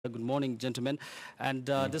Good morning, gentlemen. And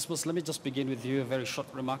Dismas, let me just begin with you. Very short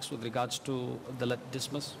remarks with regards to the late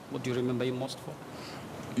Dismas. What do you remember him most for?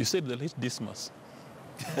 You said the late Dismas.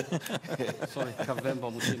 Sorry,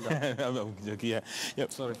 Kavemba Mutinda. I'm joking, yeah.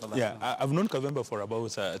 Sorry for that. Yeah, I've known Kavemba for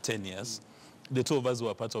about 10 years. The two of us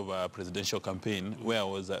were part of a presidential campaign where I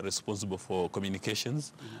was responsible for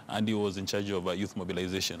communications and he was in charge of youth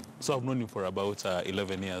mobilization. So I've known him for about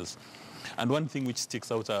 11 years. And one thing which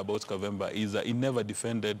sticks out about Kavemba is he never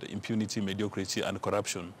defended impunity, mediocrity, and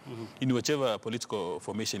corruption in whichever political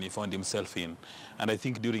formation he found himself in. And I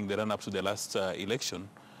think during the run-up to the last election,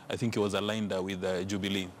 I think he was aligned with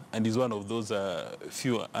Jubilee. And he's one of those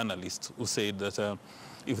few analysts who said that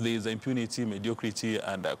if there is impunity, mediocrity,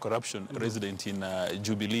 and corruption resident in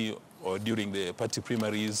Jubilee or during the party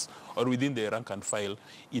primaries or within the rank and file,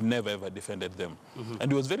 he never ever defended them.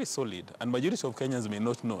 And he was very solid. And majority of Kenyans may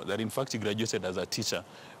not know that in fact he graduated as a teacher,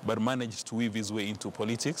 but managed to weave his way into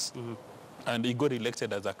politics. And he got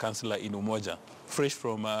elected as a councillor in Umoja, fresh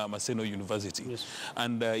from Maseno University. Yes.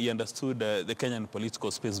 And he understood the Kenyan political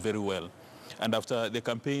space very well. And after the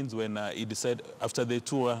campaigns, when he decided, after the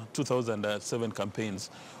 2007 campaigns,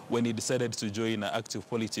 when he decided to join active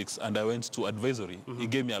politics and I went to advisory, he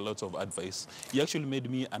gave me a lot of advice. He actually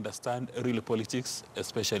made me understand real politics,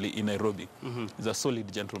 especially in Nairobi. He's a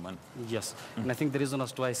solid gentleman. Yes. And I think the reason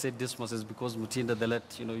as to why I said Dismas is because Mutinda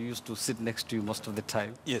Delet, used to sit next to you most of the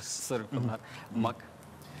time. Yes. Sorry for that. Mark?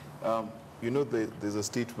 There's a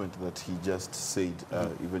statement that he just said,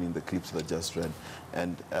 even in the clips that just ran,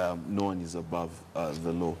 and no one is above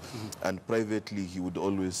the law. And privately, he would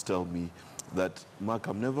always tell me that, Mark,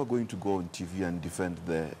 I'm never going to go on TV and defend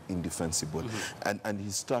the indefensible. And he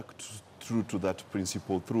stuck true to that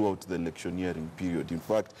principle throughout the electioneering period. In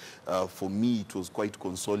fact, for me, it was quite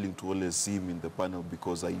consoling to always see him in the panel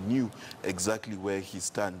because I knew exactly where he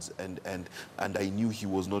stands and I knew he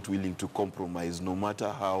was not willing to compromise no matter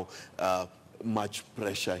how much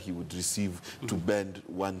pressure he would receive to bend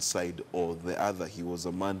one side or the other. He was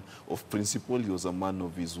a man of principle, he was a man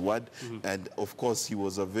of his word, and of course he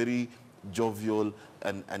was a very jovial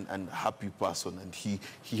and happy person, and he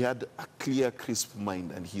had a clear, crisp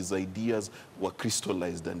mind, and his ideas were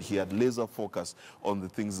crystallized, and he had laser focus on the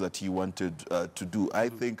things that he wanted to do. I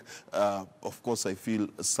think, of course, I feel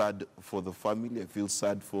sad for the family, I feel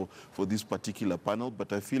sad for this particular panel,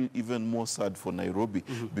 but I feel even more sad for Nairobi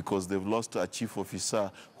because they've lost a chief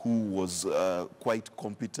officer who was quite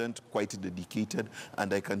competent, quite dedicated,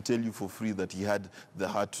 and I can tell you for free that he had the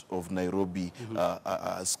heart of Nairobi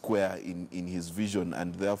square in his vision,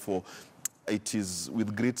 and therefore it is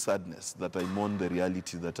with great sadness that I mourn the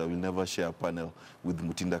reality that I will never share a panel with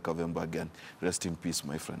Mutinda Kavemba again. Rest in peace,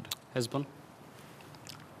 my friend. Husband?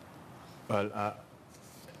 Well,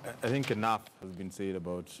 I think enough has been said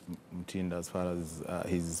about Mutinda as far as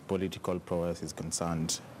his political prowess is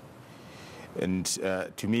concerned. And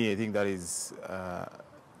to me, I think that is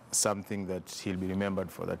something that he'll be remembered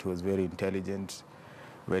for, that he was very intelligent,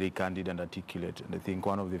 very candid and articulate. And I think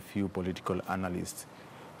one of the few political analysts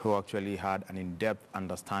who actually had an in-depth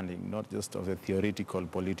understanding, not just of the theoretical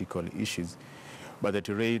political issues, but the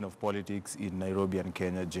terrain of politics in Nairobi and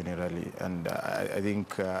Kenya generally. And I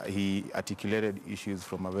think he articulated issues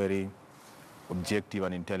from a very objective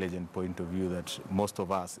and intelligent point of view that most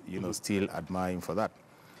of us, still admire him for that.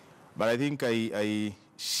 But I think I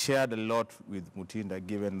shared a lot with Mutinda,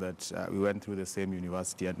 given that we went through the same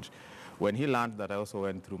university. And when he learned that I also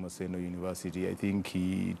went through Maseno University, I think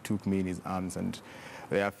he took me in his arms. And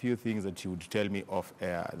there are a few things that he would tell me off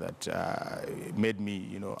air that made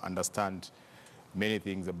me, understand many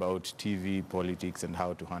things about TV, politics, and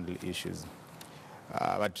how to handle issues.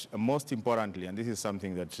 But most importantly, and this is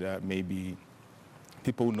something that maybe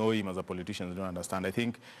people who know him as a politician don't understand, I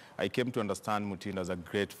think I came to understand Mutinda as a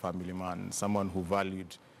great family man, someone who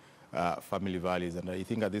valued family values. And I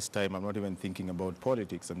think at this time, I'm not even thinking about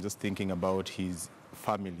politics. I'm just thinking about his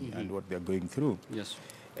family and what they're going through. Yes.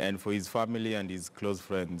 And for his family and his close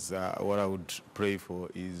friends, what I would pray for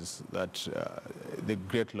is that the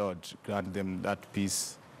great Lord grant them that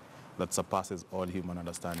peace that surpasses all human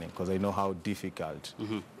understanding, because I know how difficult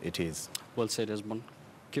it is. Well said, husband.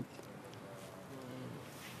 Keep.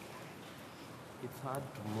 It's hard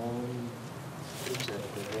to mourn such a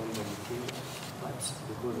Kavemba Mutinda, but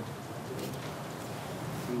because of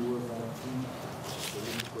he was a key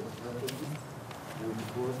political strategist with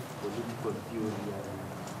both political theory and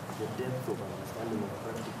the depth of understanding of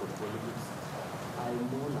practical politics. I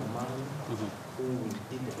mourn a man who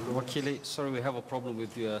did a lot. Wakili, sorry, we have a problem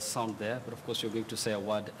with your sound there, but of course you're going to say a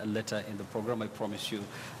word later in the program. I promise you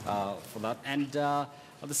for that. And at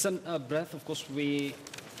the same breath, of course, we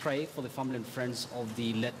pray for the family and friends of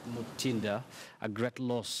the late Mutinda, a great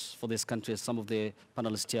loss for this country, as some of the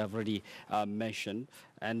panelists here have already mentioned.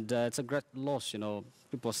 And it's a great loss, you know.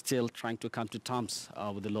 People are still trying to come to terms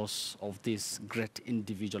with the loss of this great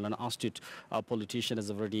individual. An astute politician, as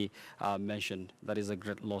I've already mentioned, that is a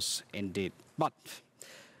great loss indeed. But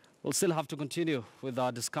we'll still have to continue with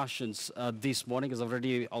our discussions this morning, as I've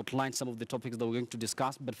already outlined some of the topics that we're going to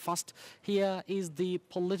discuss. But first, here is the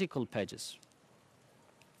political pages.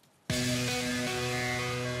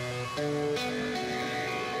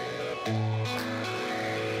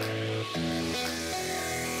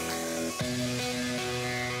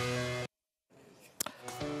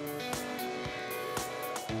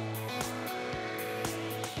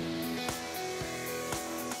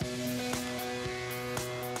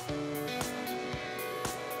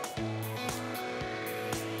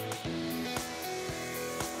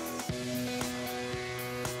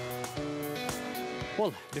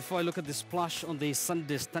 Well, before I look at the splash on the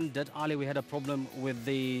Sunday Standard, Ali, we had a problem with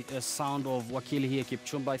the sound of Wakili here,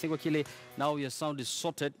 Kipchumba. I think, Wakili, now your sound is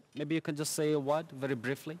sorted. Maybe you can just say a word very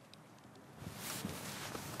briefly.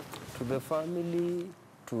 To the family,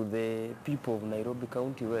 to the people of Nairobi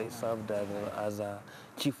County, where I served as a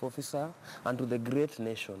chief officer, and to the great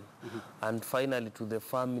nation. And finally, to the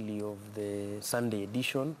family of the Sunday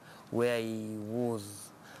edition, where I was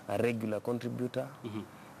a regular contributor.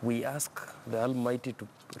 We ask the Almighty to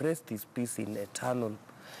rest his peace in eternal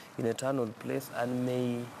place, and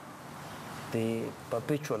may the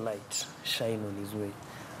perpetual light shine on his way,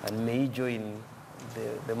 and may he join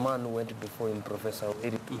the man who went before him, Professor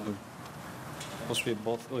Eric. Of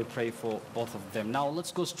course, we pray for both of them. Now,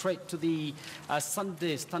 let's go straight to the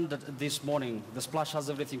Sunday Standard this morning. The splash has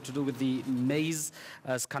everything to do with the maize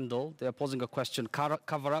scandal. They are posing a question.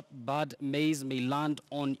 Cover up, bad maize may land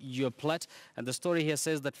on your plate. And the story here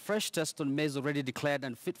says that fresh tests on maize already declared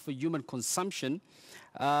unfit for human consumption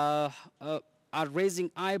are raising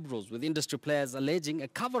eyebrows, with industry players alleging a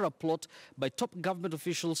cover-up plot by top government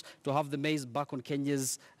officials to have the maize back on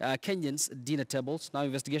Kenyans' dinner tables. Now,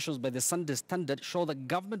 investigations by the Sunday Standard show that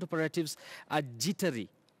government operatives are jittery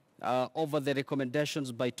over the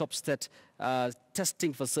recommendations by top state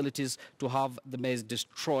testing facilities to have the maize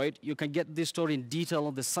destroyed. You can get this story in detail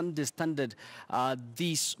on the Sunday Standard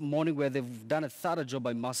this morning, where they've done a thorough job,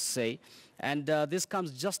 I must say. And this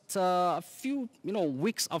comes just a few,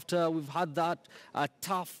 weeks after we've had that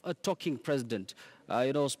tough talking president.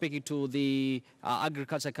 Speaking to the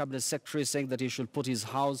Agriculture Cabinet Secretary, saying that he should put his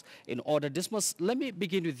house in order. Dismas, let me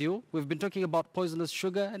begin with you. We've been talking about poisonous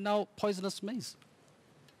sugar and now poisonous maize.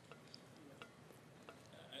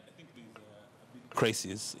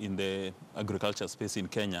 Crisis in the agriculture space in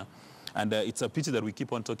Kenya, and it's a pity that we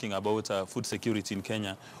keep on talking about food security in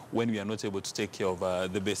Kenya when we are not able to take care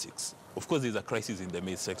of the basics. Of course, there's a crisis in the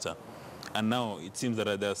maize sector, and now it seems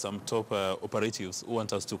that there are some top operatives who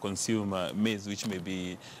want us to consume maize which may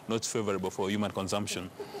be not favorable for human consumption.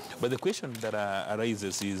 But the question that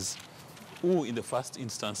arises is, who in the first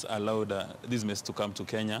instance allowed this maize to come to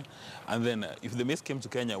Kenya? And then if the maize came to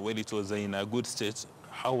Kenya when it was in a good state,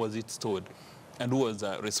 how was it stored? And who was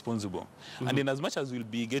responsible? And in as much as we'll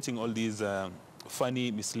be getting all these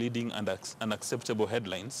funny, misleading, and unacceptable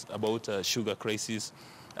headlines about sugar crisis,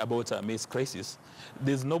 about maize crisis,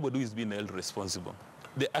 there's nobody who is being held responsible.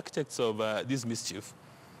 The architects of this mischief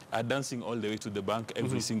are dancing all the way to the bank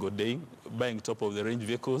every single day, buying top-of-the-range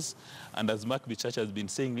vehicles, and as Mark Bichach has been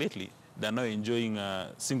saying lately, they're now enjoying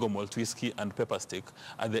single malt whiskey and pepper steak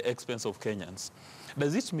at the expense of Kenyans.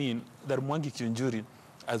 Does it mean that Mwangi Kiunjuri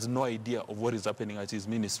has no idea of what is happening at his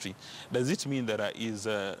ministry? Does it mean that his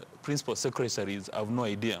principal secretaries have no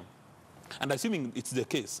idea? And assuming it's the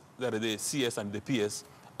case that the CS and the PS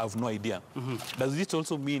have no idea, does it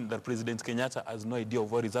also mean that President Kenyatta has no idea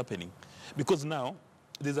of what is happening? Because now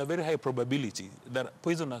there's a very high probability that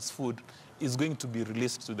poisonous food is going to be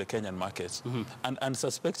released to the Kenyan market. And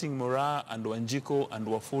suspecting Mora and Wanjiko and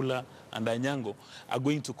Wafula and Anyango are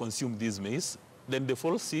going to consume this maize, then they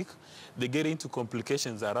fall sick, they get into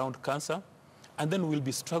complications around cancer, and then we'll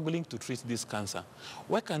be struggling to treat this cancer.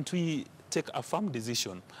 Why can't we take a firm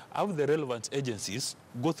decision, have the relevant agencies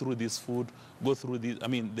go through this food, go through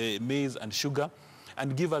the maize and sugar,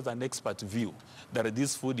 and give us an expert view that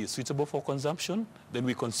this food is suitable for consumption, then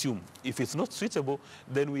we consume. If it's not suitable,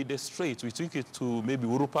 then we destroy it. We take it to maybe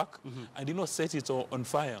Uru Park and set it on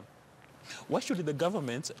fire. Why should the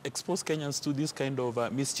government expose Kenyans to this kind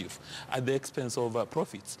of mischief at the expense of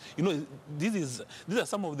profits? You know, these are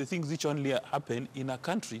some of the things which only happen in a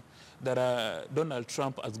country that Donald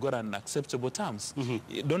Trump has got an acceptable terms.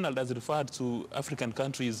 Donald has referred to African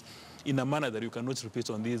countries in a manner that you cannot repeat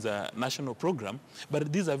on this national program,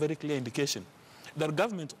 but these are very clear indication that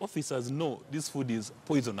government officers know this food is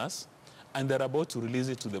poisonous and they're about to release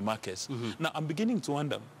it to the market. Now, I'm beginning to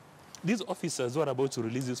wonder, these officers who are about to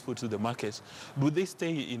release this food to the market, do they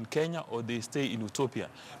stay in Kenya or they stay in Utopia?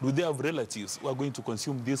 Do they have relatives who are going to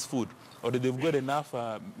consume this food? Or do they've got enough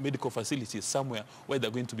medical facilities somewhere where they're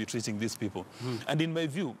going to be treating these people? And in my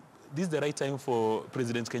view, this is the right time for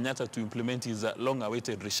President Kenyatta to implement his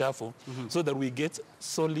long-awaited reshuffle so that we get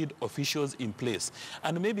solid officials in place.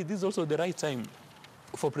 And maybe this is also the right time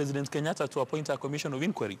for President Kenyatta to appoint a commission of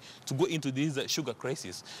inquiry to go into this sugar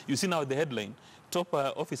crisis. You see now the headline, top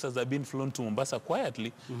officers are being flown to Mombasa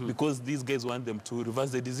quietly because these guys want them to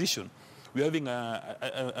reverse the decision. We're having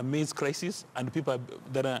a maize crisis and people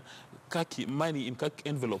that are money in khaki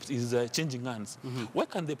envelopes is changing hands. Why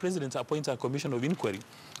can't the president appoint a commission of inquiry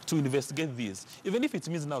to investigate this, even if it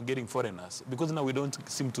means now getting foreigners, because now we don't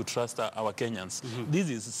seem to trust our Kenyans. This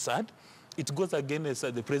is sad. It goes against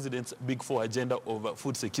the president's Big Four agenda of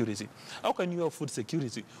food security. How can you have food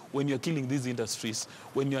security when you're killing these industries,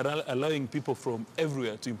 when you're allowing people from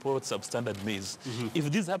everywhere to import substandard maize? If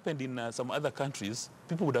this happened in some other countries,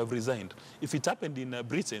 people would have resigned. If it happened in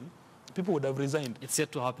Britain, people would have resigned. It's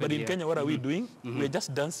yet to happen. But in Kenya, what are we doing? We're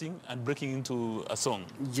just dancing and breaking into a song.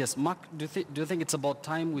 Yes, Mark, do you think it's about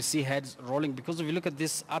time we see heads rolling? Because if you look at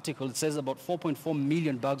this article, it says about 4.4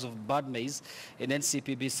 million bags of bad maize in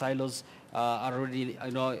NCPB silos are already,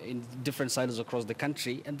 in different silos across the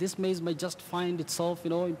country, and this maize may just find itself,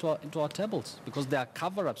 into our tables because there are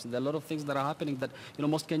cover-ups and there are a lot of things that are happening that,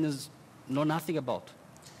 most Kenyans know nothing about.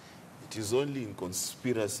 It is only in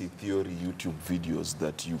conspiracy theory YouTube videos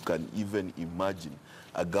that you can even imagine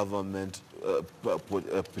a government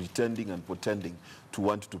pretending and pretending to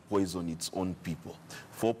want to poison its own people.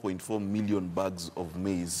 4.4 million bags of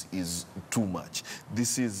maize is too much.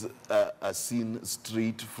 This is a scene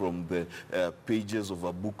straight from the pages of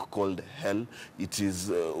a book called Hell. It is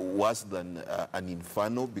worse than an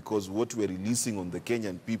inferno, because what we're releasing on the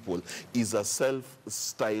Kenyan people is a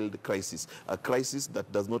self-styled crisis. A crisis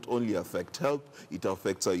that does not only affect health, it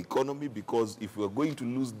affects our economy, because if we're going to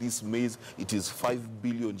lose this maize, it is 5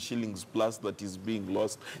 billion shillings plus that is being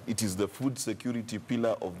lost. It is the food security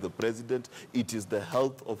pillar of the president. It is the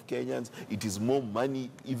health of Kenyans. It is more money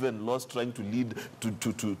even lost trying to lead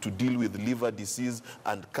to deal with liver disease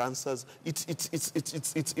and cancers. It's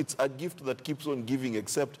a gift that keeps on giving,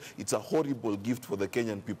 except it's a horrible gift for the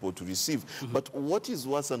Kenyan people to receive. But what is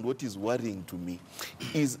worse and what is worrying to me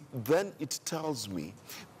is then it tells me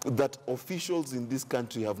that officials in this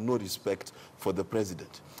country have no respect for the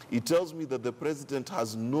president. It tells me that the president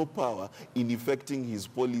has no power in effecting his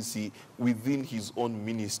policy within his own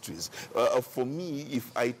ministries. For me,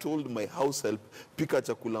 if I told my house help, pika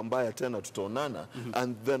chakula mbaya tena tutaonana,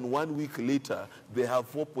 and then 1 week later they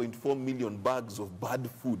have 4.4 million bags of bad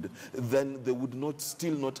food, then they would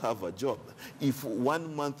still not have a job. If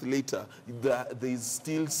 1 month later there is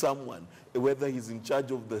still someone, whether he's in charge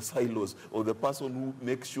of the silos or the person who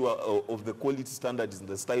makes sure of the quality standards in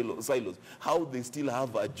the silos, how they still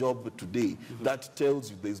have a job today, that tells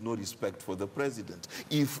you there is no respect for the president.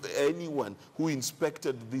 If anyone who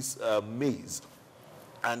inspected this maize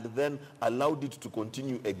and then allowed it to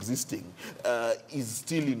continue existing is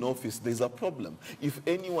still in office, there's a problem. If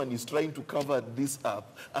anyone is trying to cover this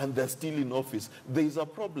up and they're still in office, there is a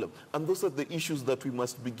problem. And those are the issues that we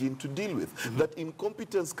must begin to deal with. That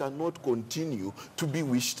incompetence cannot continue to be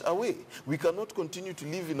wished away. We cannot continue to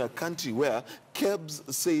live in a country where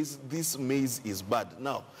KEBS says this maize is bad.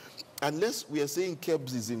 Now, unless we are saying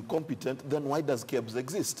KEBS is incompetent, then why does KEBS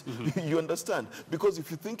exist? You understand? Because if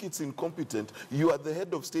you think it's incompetent, you are the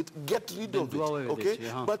head of state, get rid of it, okay?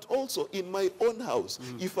 But also, in my own house,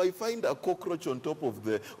 if I find a cockroach on top of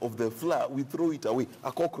the flour, we throw it away,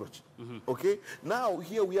 a cockroach, okay? Now,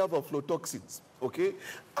 here we have aflatoxins, okay,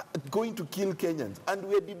 going to kill Kenyans, and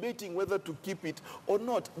we're debating whether to keep it or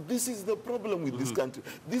not. This is the problem with this country.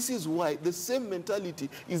 This is why the same mentality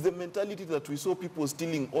is the mentality that we saw people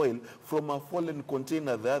stealing oil from a fallen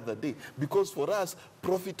container the other day. Because for us,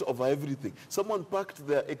 profit over everything. Someone parked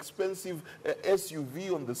their expensive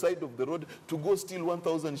SUV on the side of the road to go steal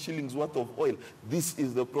 1,000 shillings worth of oil. This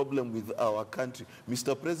is the problem with our country.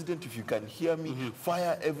 Mr. President, if you can hear me,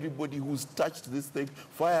 fire everybody who's touched this thing,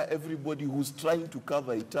 fire everybody who's trying to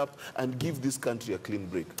cover it up, and give this country a clean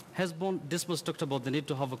break. Dismas talked about the need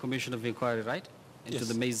to have a commission of inquiry, right? into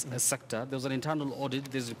the maize sector. There was an internal audit.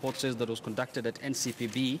 This report says that was conducted at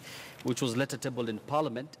NCPB, which was later tabled in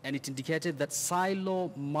Parliament, and it indicated that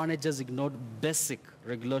silo managers ignored basic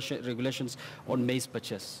regulations on maize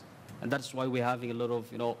purchase. And that's why we're having a lot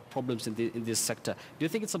of problems in this sector. Do you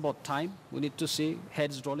think it's about time we need to see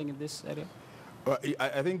heads rolling in this area? Well,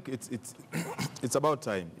 I think it's about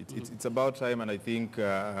time. It's about time, and I think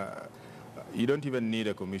you don't even need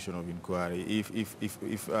a commission of inquiry.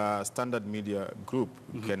 If Standard Media Group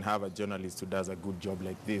can have a journalist who does a good job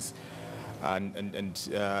like this, and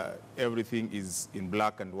everything is in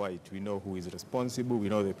black and white, we know who is responsible. We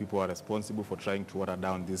know the people who are responsible for trying to water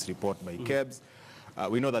down this report by KEBS.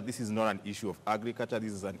 We know that this is not an issue of agriculture.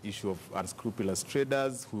 This is an issue of unscrupulous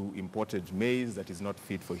traders who imported maize that is not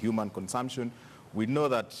fit for human consumption. We know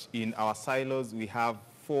that in our silos we have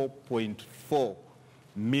 4.4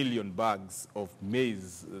 million bags of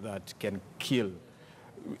maize that can kill.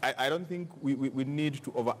 I don't think we need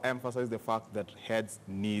to overemphasize the fact that heads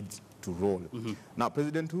need to roll. Now,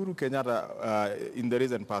 President Uhuru Kenyatta, in the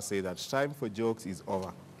recent past, said that time for jokes is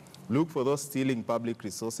over. Look for those stealing public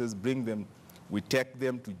resources, bring them, we take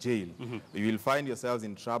them to jail. You will find yourselves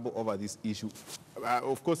in trouble over this issue.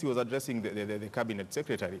 Of course, he was addressing the cabinet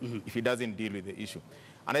secretary if he doesn't deal with the issue.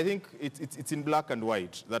 And I think it's in black and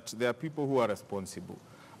white that there are people who are responsible.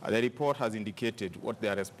 The report has indicated what they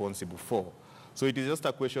are responsible for. So it is just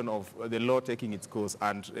a question of the law taking its course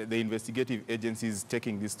and the investigative agencies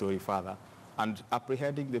taking this story further and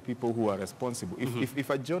apprehending the people who are responsible. If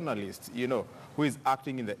a journalist, who is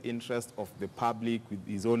acting in the interest of the public with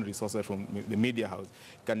his own resources from the media house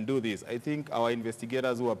can do this, I think our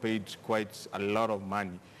investigators who are paid quite a lot of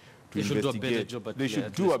money to investigate, they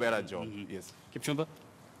should do a better job. Yes. Kipchumba?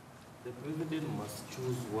 The president must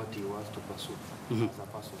choose what he wants to pursue as a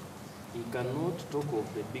person. He cannot talk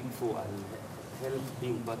of the big four and health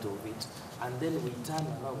being part of it, and then we turn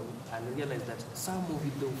around and realize that some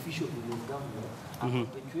of the officials in the government are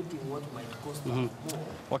perpetuating what might cost us more.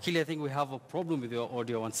 Wakili, I think we have a problem with your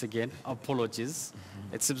audio once again. Apologies.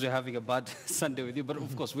 It seems we're having a bad Sunday with you, but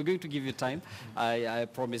of course, we're going to give you time. I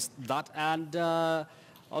promised that. And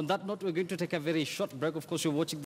on that note, we're going to take a very short break. Of course, you're watching